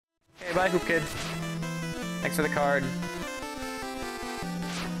Okay, bye, Hoop Kid. Thanks for the card.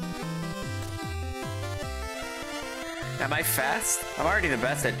 Am I fast? I'm already the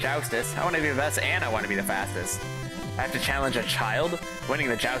best at Joustus. I want to be the best and I want to be the fastest. I have to challenge a child? Winning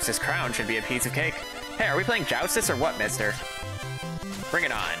the Joustus crown should be a piece of cake. Hey, are we playing Joustus or what, mister? Bring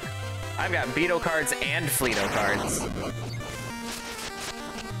it on. I've got Beetle cards and Fleeto cards.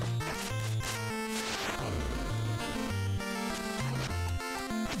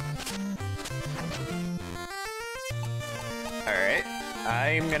 Alright.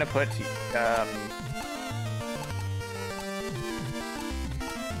 I'm gonna put,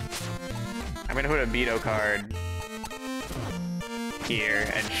 I'm gonna put a Beetle card here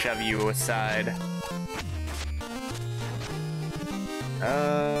and shove you aside.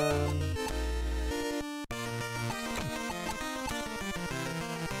 I'm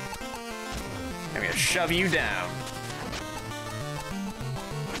gonna shove you down.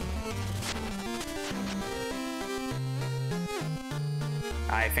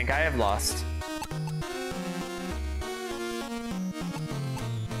 I think I have lost.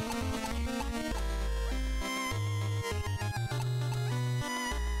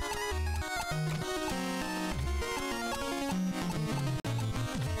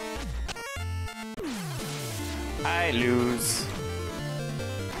 I lose.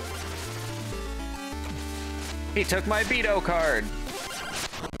 He took my Beto card.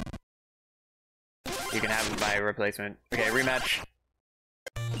 You can have my replacement. Okay, rematch.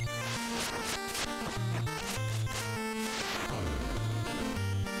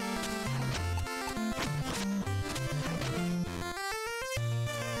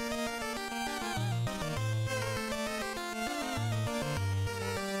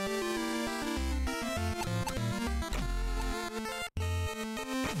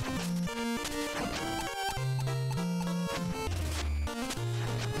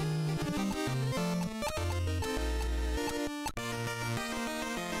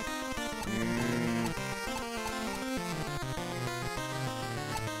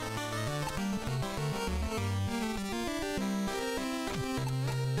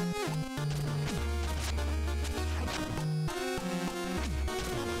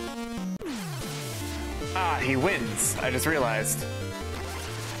 Ah, he wins. I just realized.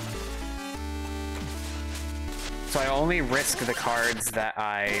 So I only risk the cards that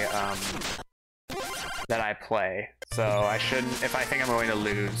I play. So I shouldn't, if I think I'm going to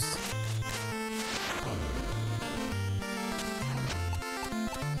lose.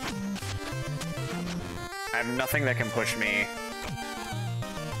 I have nothing that can push me.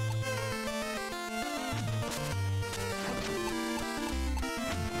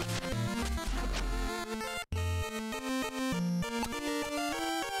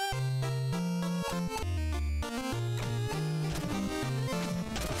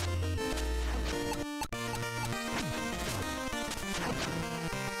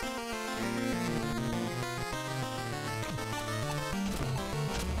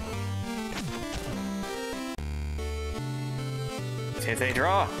 It's a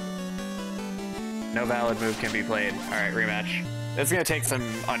draw. No valid move can be played. Alright, rematch. This is gonna take some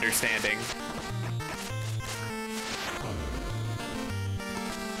understanding.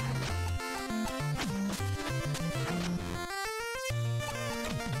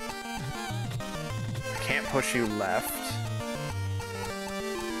 I can't push you left.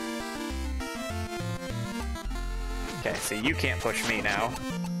 Okay, so you can't push me now.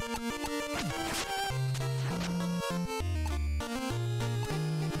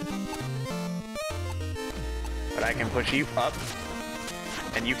 But I can push you up,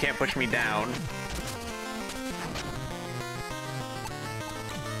 and you can't push me down.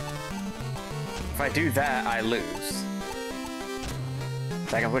 If I do that, I lose.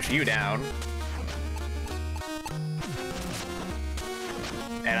 So I can push you down.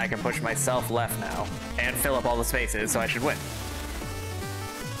 And I can push myself left now, and fill up all the spaces, so I should win.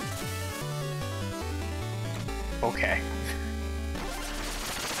 Okay.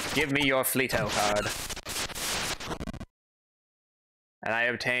 Give me your Fleeto card. And I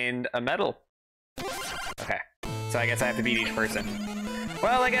obtained a medal. Okay, so I guess I have to beat each person.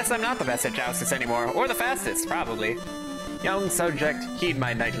 Well, I guess I'm not the best at Joustus anymore, or the fastest, probably. Young subject, heed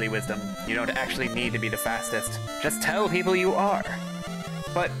my knightly wisdom. You don't actually need to be the fastest. Just tell people you are.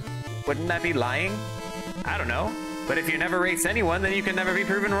 But wouldn't that be lying? I don't know. But if you never race anyone, then you can never be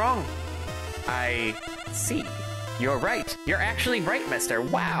proven wrong. I see. You're right. You're actually right, mister.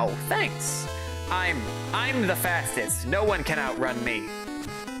 Wow, thanks. I'm the fastest. No one can outrun me.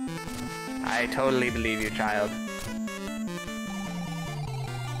 I totally believe you, child.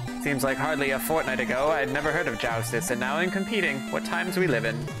 Seems like hardly a fortnight ago I'd never heard of Joustus, and now I'm competing. What times we live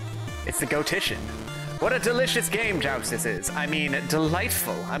in. It's the Goatician. What a delicious game Joustus is. I mean,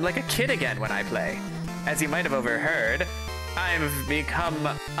 delightful. I'm like a kid again when I play. As you might have overheard, I've become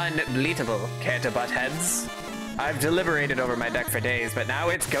unbleatable. Care to butt heads? I've deliberated over my deck for days, but now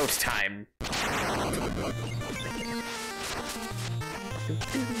it's goat time.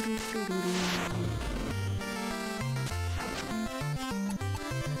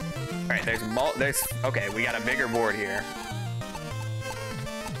 Alright, there's okay, we got a bigger board here.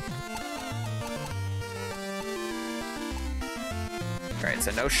 Alright,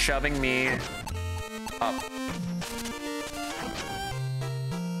 so no shoving me up.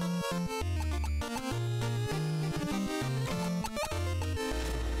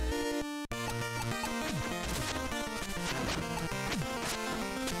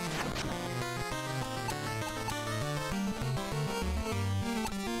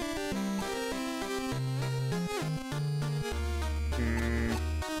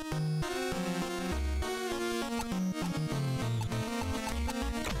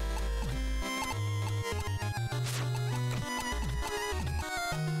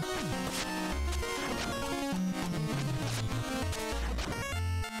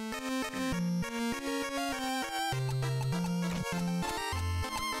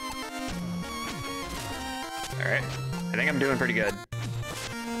 Alright, I think I'm doing pretty good.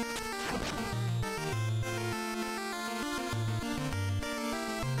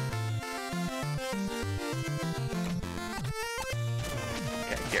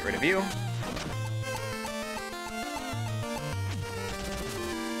 Okay, get rid of you.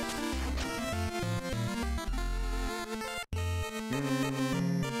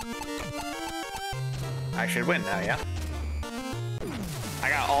 I should win now, yeah? I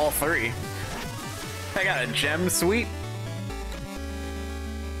got all three. I got a gem suite.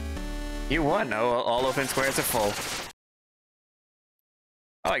 You won. Oh, all open squares are full.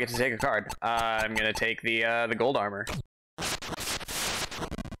 Oh, I get to take a card. I'm gonna take the gold armor.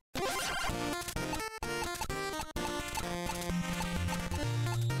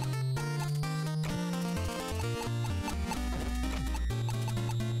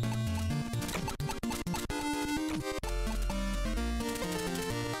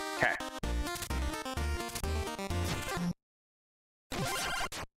 Okay.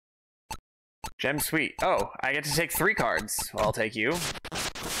 Gem suite. Oh, I get to take 3 cards. Well, I'll take you.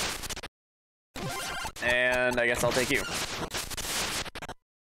 And I guess I'll take you.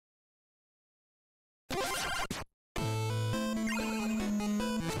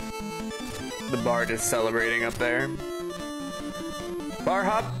 The bard is celebrating up there. Bar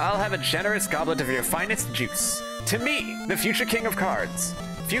hop, I'll have a generous goblet of your finest juice. To me, the future king of cards.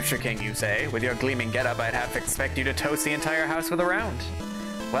 Future king, you say? With your gleaming getup, I'd have to expect you to toast the entire house with a round.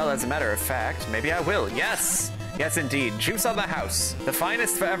 Well, as a matter of fact, maybe I will. Yes! Yes, indeed. Juice on the house. The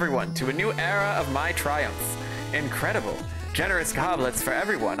finest for everyone, to a new era of my triumph. Incredible. Generous goblets for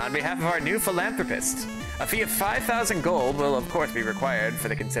everyone on behalf of our new philanthropist. A fee of 5,000 gold will, of course, be required for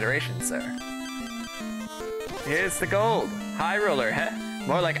the consideration, sir. Here's the gold. High roller, heh?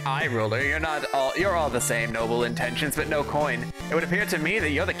 More like eye roller. You're all the same noble intentions, but no coin. It would appear to me that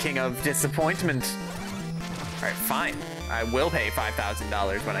you're the king of disappointment. Alright, fine. I will pay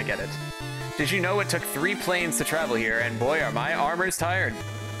 $5,000 when I get it. Did you know it took 3 planes to travel here, and boy are my armors tired.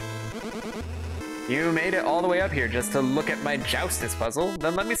 You made it all the way up here just to look at my Joustus puzzle?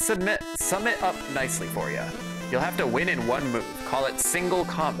 Then let me sum it up nicely for you. You'll have to win in one move. Call it single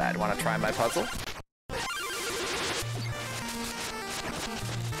combat. Want to try my puzzle?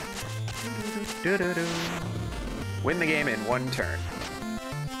 Win the game in 1 turn.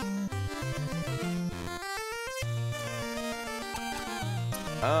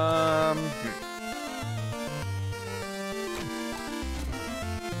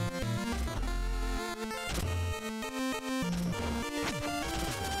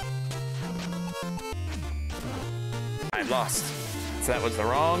 I lost. So that was the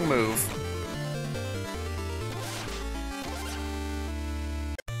wrong move.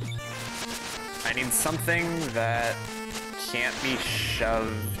 I need something that can't be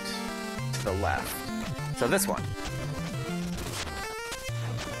shoved to the left. So this one.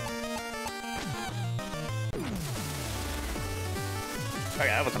 Okay,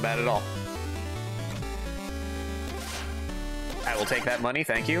 that wasn't bad at all. I will take that money,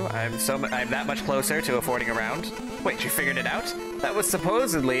 thank you. I'm that much closer to affording a round. Wait, you figured it out? That was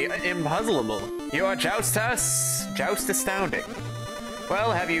supposedly impuzzleable. You are Joust astounding.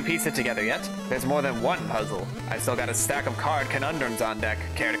 Well, have you pieced it together yet? There's more than one puzzle. I've still got a stack of card conundrums on deck.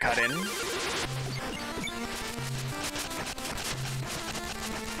 Care to cut in?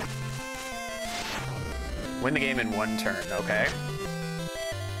 Win the game in 1 turn, okay?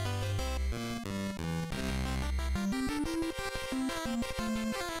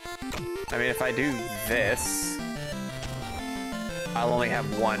 I mean, if I do this, I'll only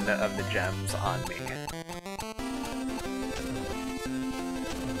have one of the gems on me.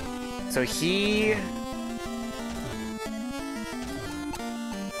 So he...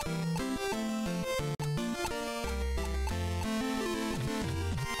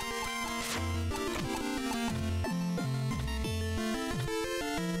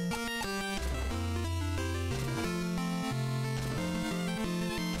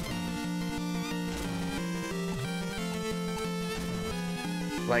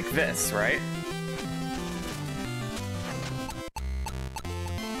 like this, right?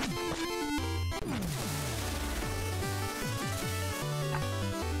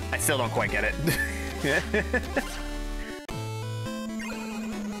 I still don't quite get it.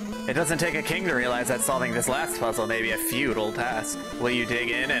 It doesn't take a king to realize that solving this last puzzle may be a futile task. Will you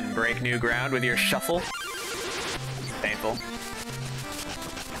dig in and break new ground with your shuffle? It's painful.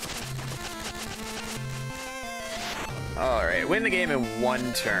 Alright, win the game in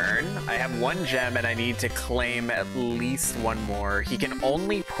one turn. I have one gem and I need to claim at least one more. He can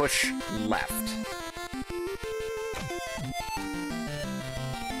only push left.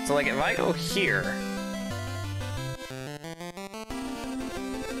 So like if I go here,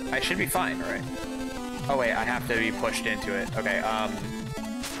 I should be fine, right? Oh wait, I have to be pushed into it. Okay,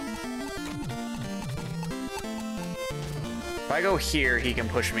 if I go here, he can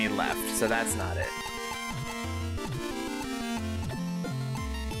push me left, so that's not it.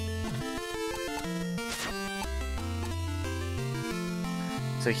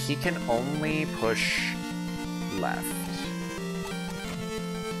 So he can only push left.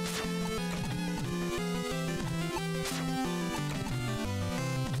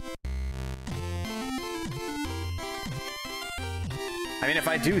 I mean, if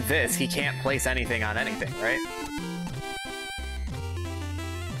I do this, he can't place anything on anything, right?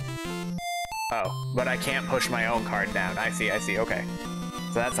 Oh, but I can't push my own card down. I see, okay.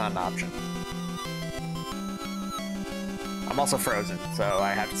 So that's not an option. I'm also frozen, so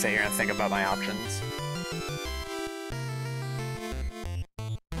I have to sit here and think about my options.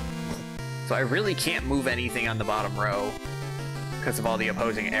 So I really can't move anything on the bottom row because of all the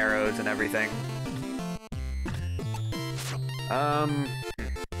opposing arrows and everything. I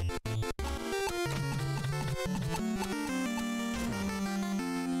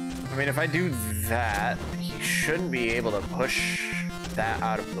mean, if I do that, he shouldn't be able to push that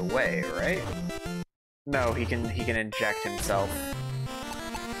out of the way, right? No, he can inject himself.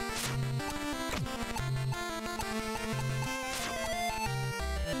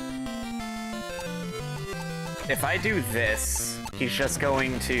 If I do this, he's just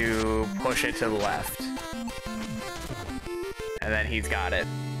going to push it to the left. And then he's got it.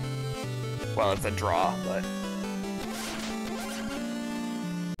 Well, it's a draw, but...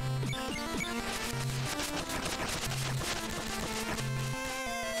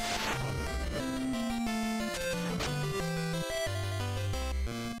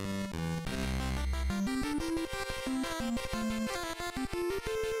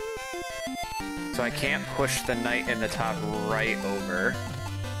 So I can't push the knight in the top right over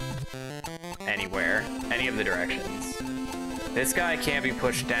anywhere, any of the directions. This guy can't be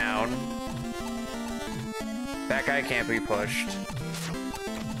pushed down. That guy can't be pushed.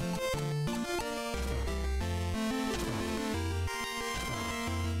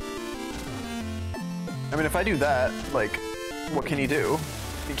 I mean, if I do that, like, what can he do?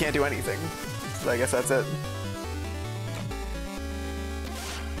 He can't do anything. So I guess that's it.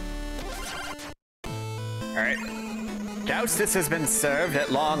 Alright. Joustus has been served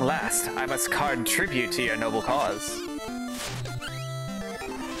at long last. I must card tribute to your noble cause.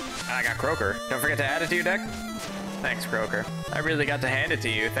 I got Croaker. Don't forget to add it to your deck. Thanks, Croaker. I really got to hand it to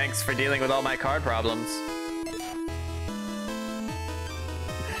you. Thanks for dealing with all my card problems.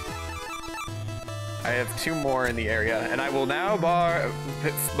 I have 2 more in the area, and I will now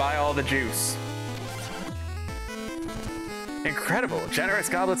buy all the juice. Incredible. Generous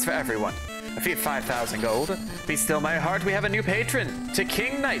goblets for everyone. A fee of 5,000 gold. Be still my heart, we have a new patron. To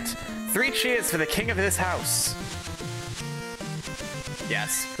King Knight. 3 cheers for the king of this house.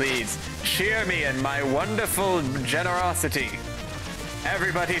 Yes, please. Cheer me in my wonderful generosity.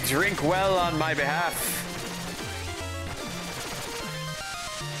 Everybody drink well on my behalf.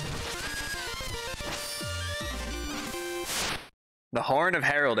 The Horn of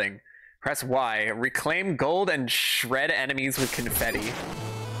Heralding. Press Y. Reclaim gold and shred enemies with confetti.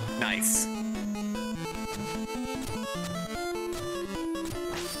 Nice.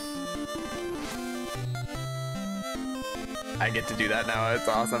 I get to do that now, it's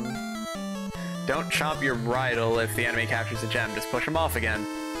awesome. Don't chomp your bridle if the enemy captures a gem, just push him off again.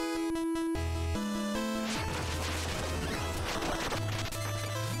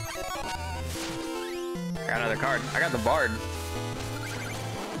 another card. I got the Bard.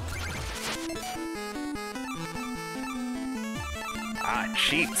 Ah,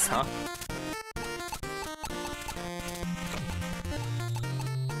 cheats, huh?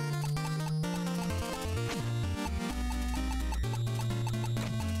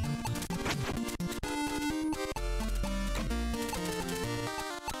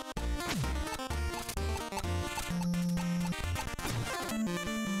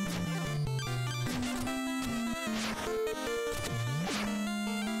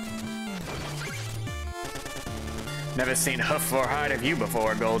 Never seen hoof or hide of you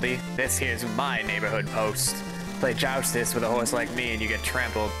before, Goldie. This here's my neighborhood post. Play Joustus with a horse like me and you get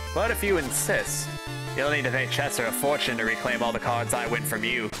trampled. But if you insist, you'll need to pay Chester a fortune to reclaim all the cards I win from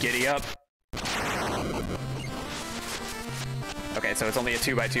you. Giddy up. Okay, so it's only a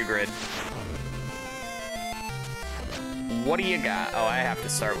 2x2 grid. What do you got? Oh, I have to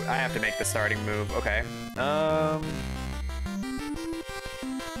start. I have to make the starting move. Okay.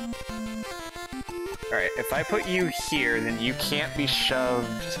 Alright, if I put you here, then you can't be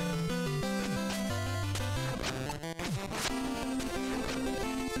shoved.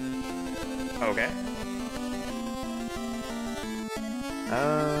 Okay.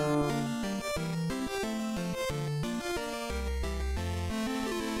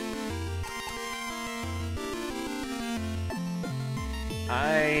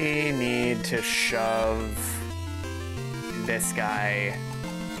 I need to shove this guy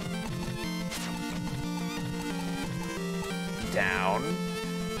down.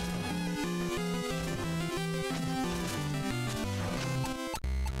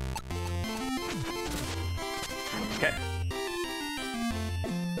 Okay.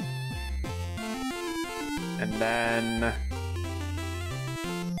 And then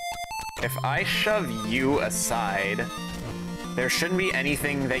if I shove you aside, there shouldn't be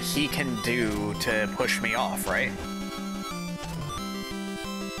anything that he can do to push me off, right?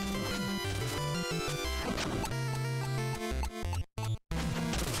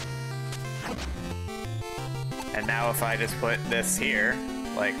 And now if I just put this here,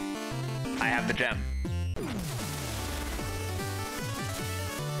 like, I have the gem.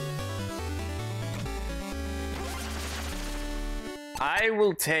 I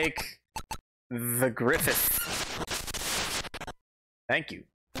will take the Griffith. Thank you.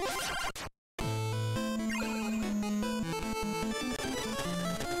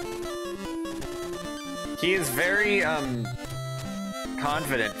 He is very,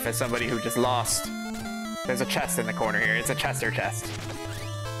 confident for somebody who just lost. There's a chest in the corner here. It's a Chester chest.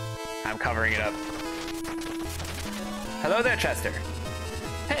 I'm covering it up. Hello there, Chester.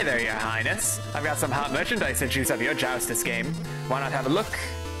 Hey there, your highness. I've got some hot merchandise to juice up your Joustus game. Why not have a look?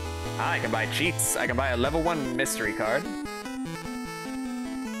 I can buy cheats. I can buy a level 1 mystery card.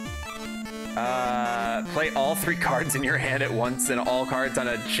 Play all 3 cards in your hand at once and all cards on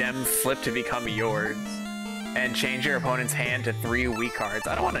a gem flip to become yours. And change your opponent's hand to 3 weak cards.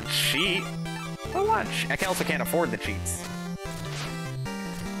 I don't want to cheat. I want I also can't afford the cheats.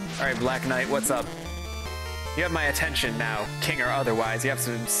 Alright, Black Knight, what's up? You have my attention now, king or otherwise. You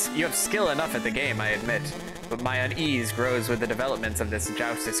have skill enough at the game, I admit. But my unease grows with the developments of this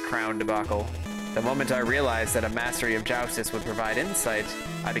Joustus crown debacle. The moment I realized that a mastery of Joustus would provide insight,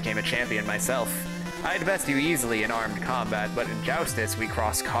 I became a champion myself. I'd best you easily in armed combat, but in Joustus we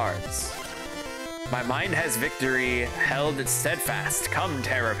cross cards. My mind has victory held steadfast. Come,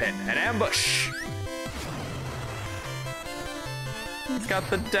 Terrapin, an ambush! He's got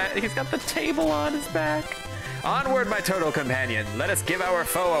the table on his back. Onward, my turtle companion. Let us give our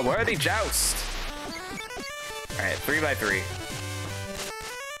foe a worthy joust. All right, 3x3.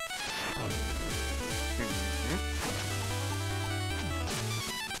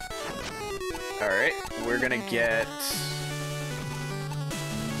 All right, we're gonna get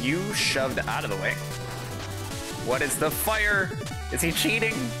you shoved out of the way. What is the fire? Is he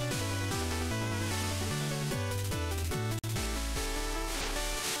cheating?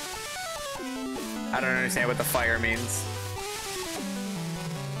 I don't understand what the fire means.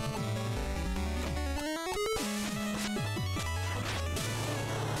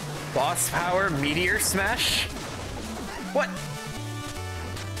 Boss power meteor smash? What?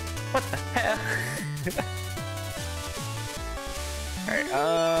 What the hell? Alright,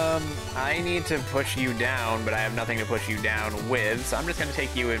 I need to push you down, but I have nothing to push you down with, so I'm just gonna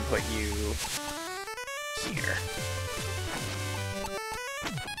take you and put you here.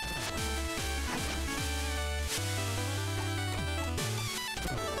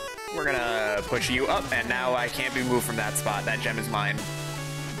 We're gonna push you up, and now I can't be moved from that spot. That gem is mine.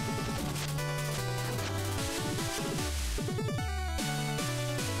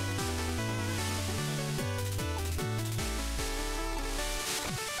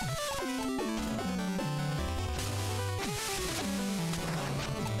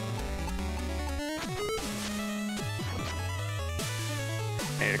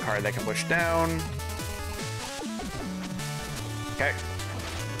 card that can push down. Okay.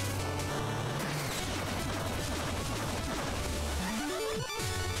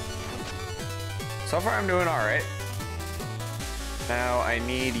 So far I'm doing alright. Now I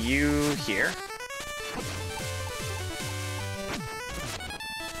need you here.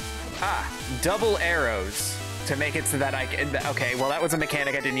 Ah, double arrows to make it so that I can... Okay, well that was a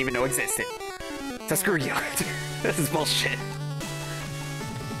mechanic I didn't even know existed. So screw you. This is bullshit.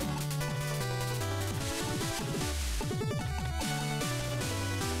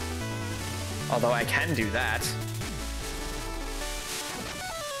 Although I can do that.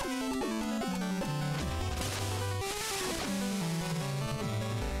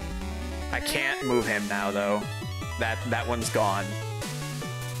 I can't move him now, though. That one's gone.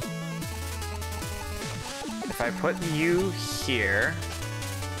 If I put you here...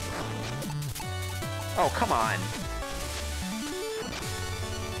 Oh, come on.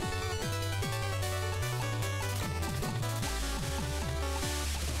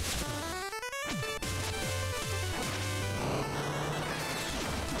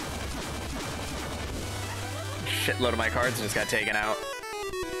 Shitload of my cards just got taken out.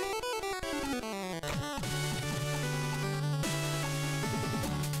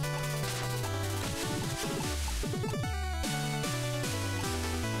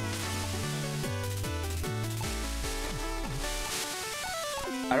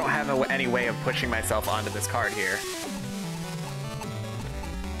 I don't have any way of pushing myself onto this card here.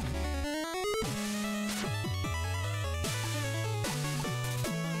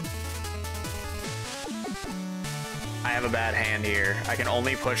 I have a bad hand here. I can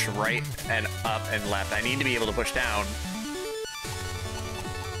only push right and up and left. I need to be able to push down.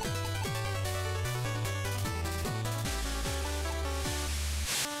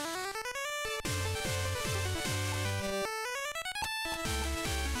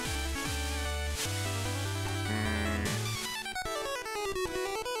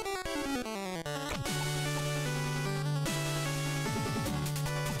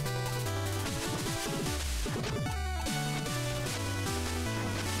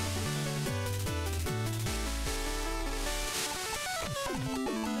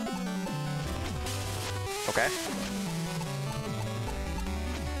 Okay.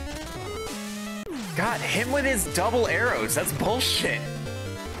 God, him with his double arrows. That's bullshit.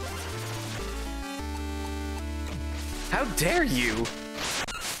 How dare you?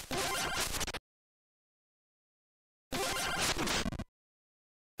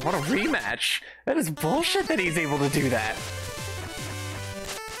 What a rematch. That is bullshit that he's able to do that.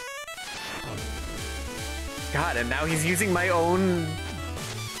 God, and now he's using my own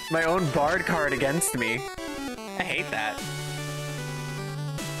Bard card against me. I hate that.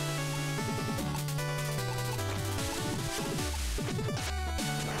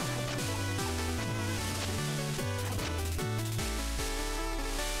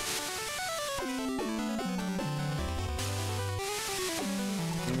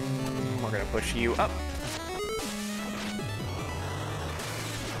 We're gonna push you up.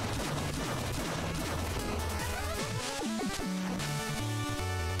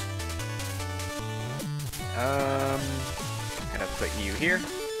 Gonna put you here.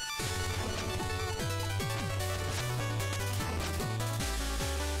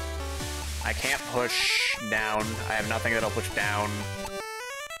 I can't push down. I have nothing that'll push down.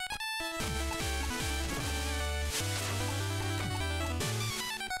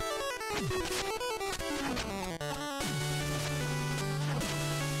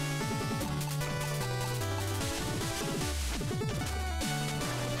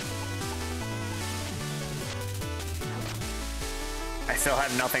 I still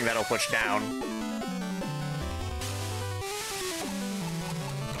have nothing that'll push down.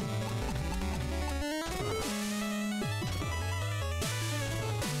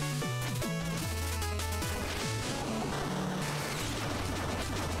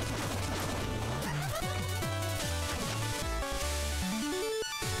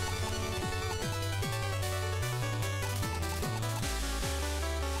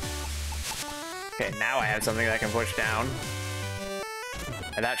 Okay, now I have something that can push down.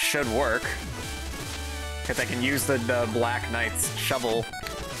 And that should work. Because I can use the Black Knight's shovel,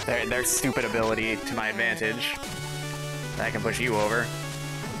 their stupid ability, to my advantage. And I can push you over.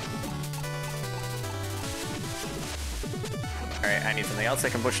 Alright, I need something else I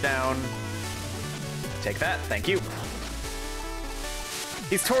can push down. Take that, thank you.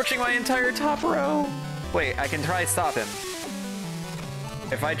 He's torching my entire top row! Wait, I can try stop him.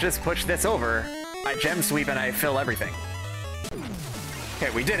 If I just push this over, I gem sweep and I fill everything. Okay,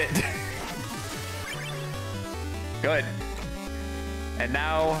 we did it. Good. And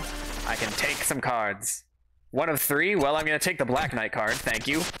now, I can take some cards. 1 of 3? Well, I'm gonna take the Black Knight card, thank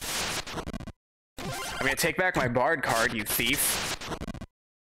you. I'm gonna take back my Bard card, you thief.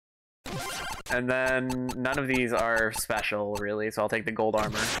 And then, none of these are special, really, so I'll take the gold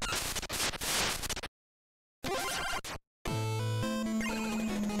armor.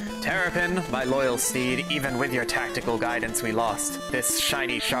 Terrapin, my loyal steed, even with your tactical guidance we lost. This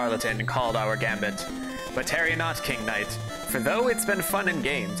shiny charlatan called our gambit. But tarry not, King Knight, for though it's been fun and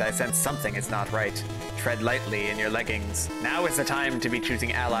games, I sense something is not right. Tread lightly in your leggings. Now is the time to be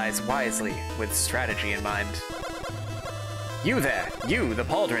choosing allies wisely, with strategy in mind. You there, you, the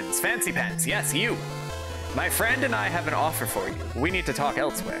Pauldrons, Fancy Pants, yes, you! My friend and I have an offer for you. We need to talk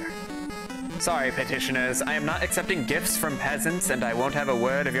elsewhere. Sorry, petitioners, I am not accepting gifts from peasants, and I won't have a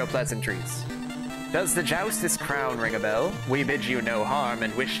word of your pleasantries. Does the Joustus crown ring a bell? We bid you no harm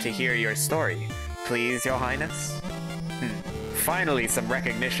and wish to hear your story. Please, your highness? Finally, some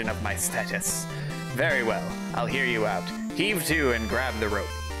recognition of my status. Very well, I'll hear you out. Heave to and grab the rope.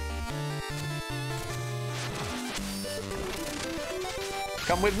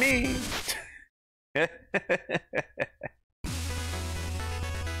 Come with me!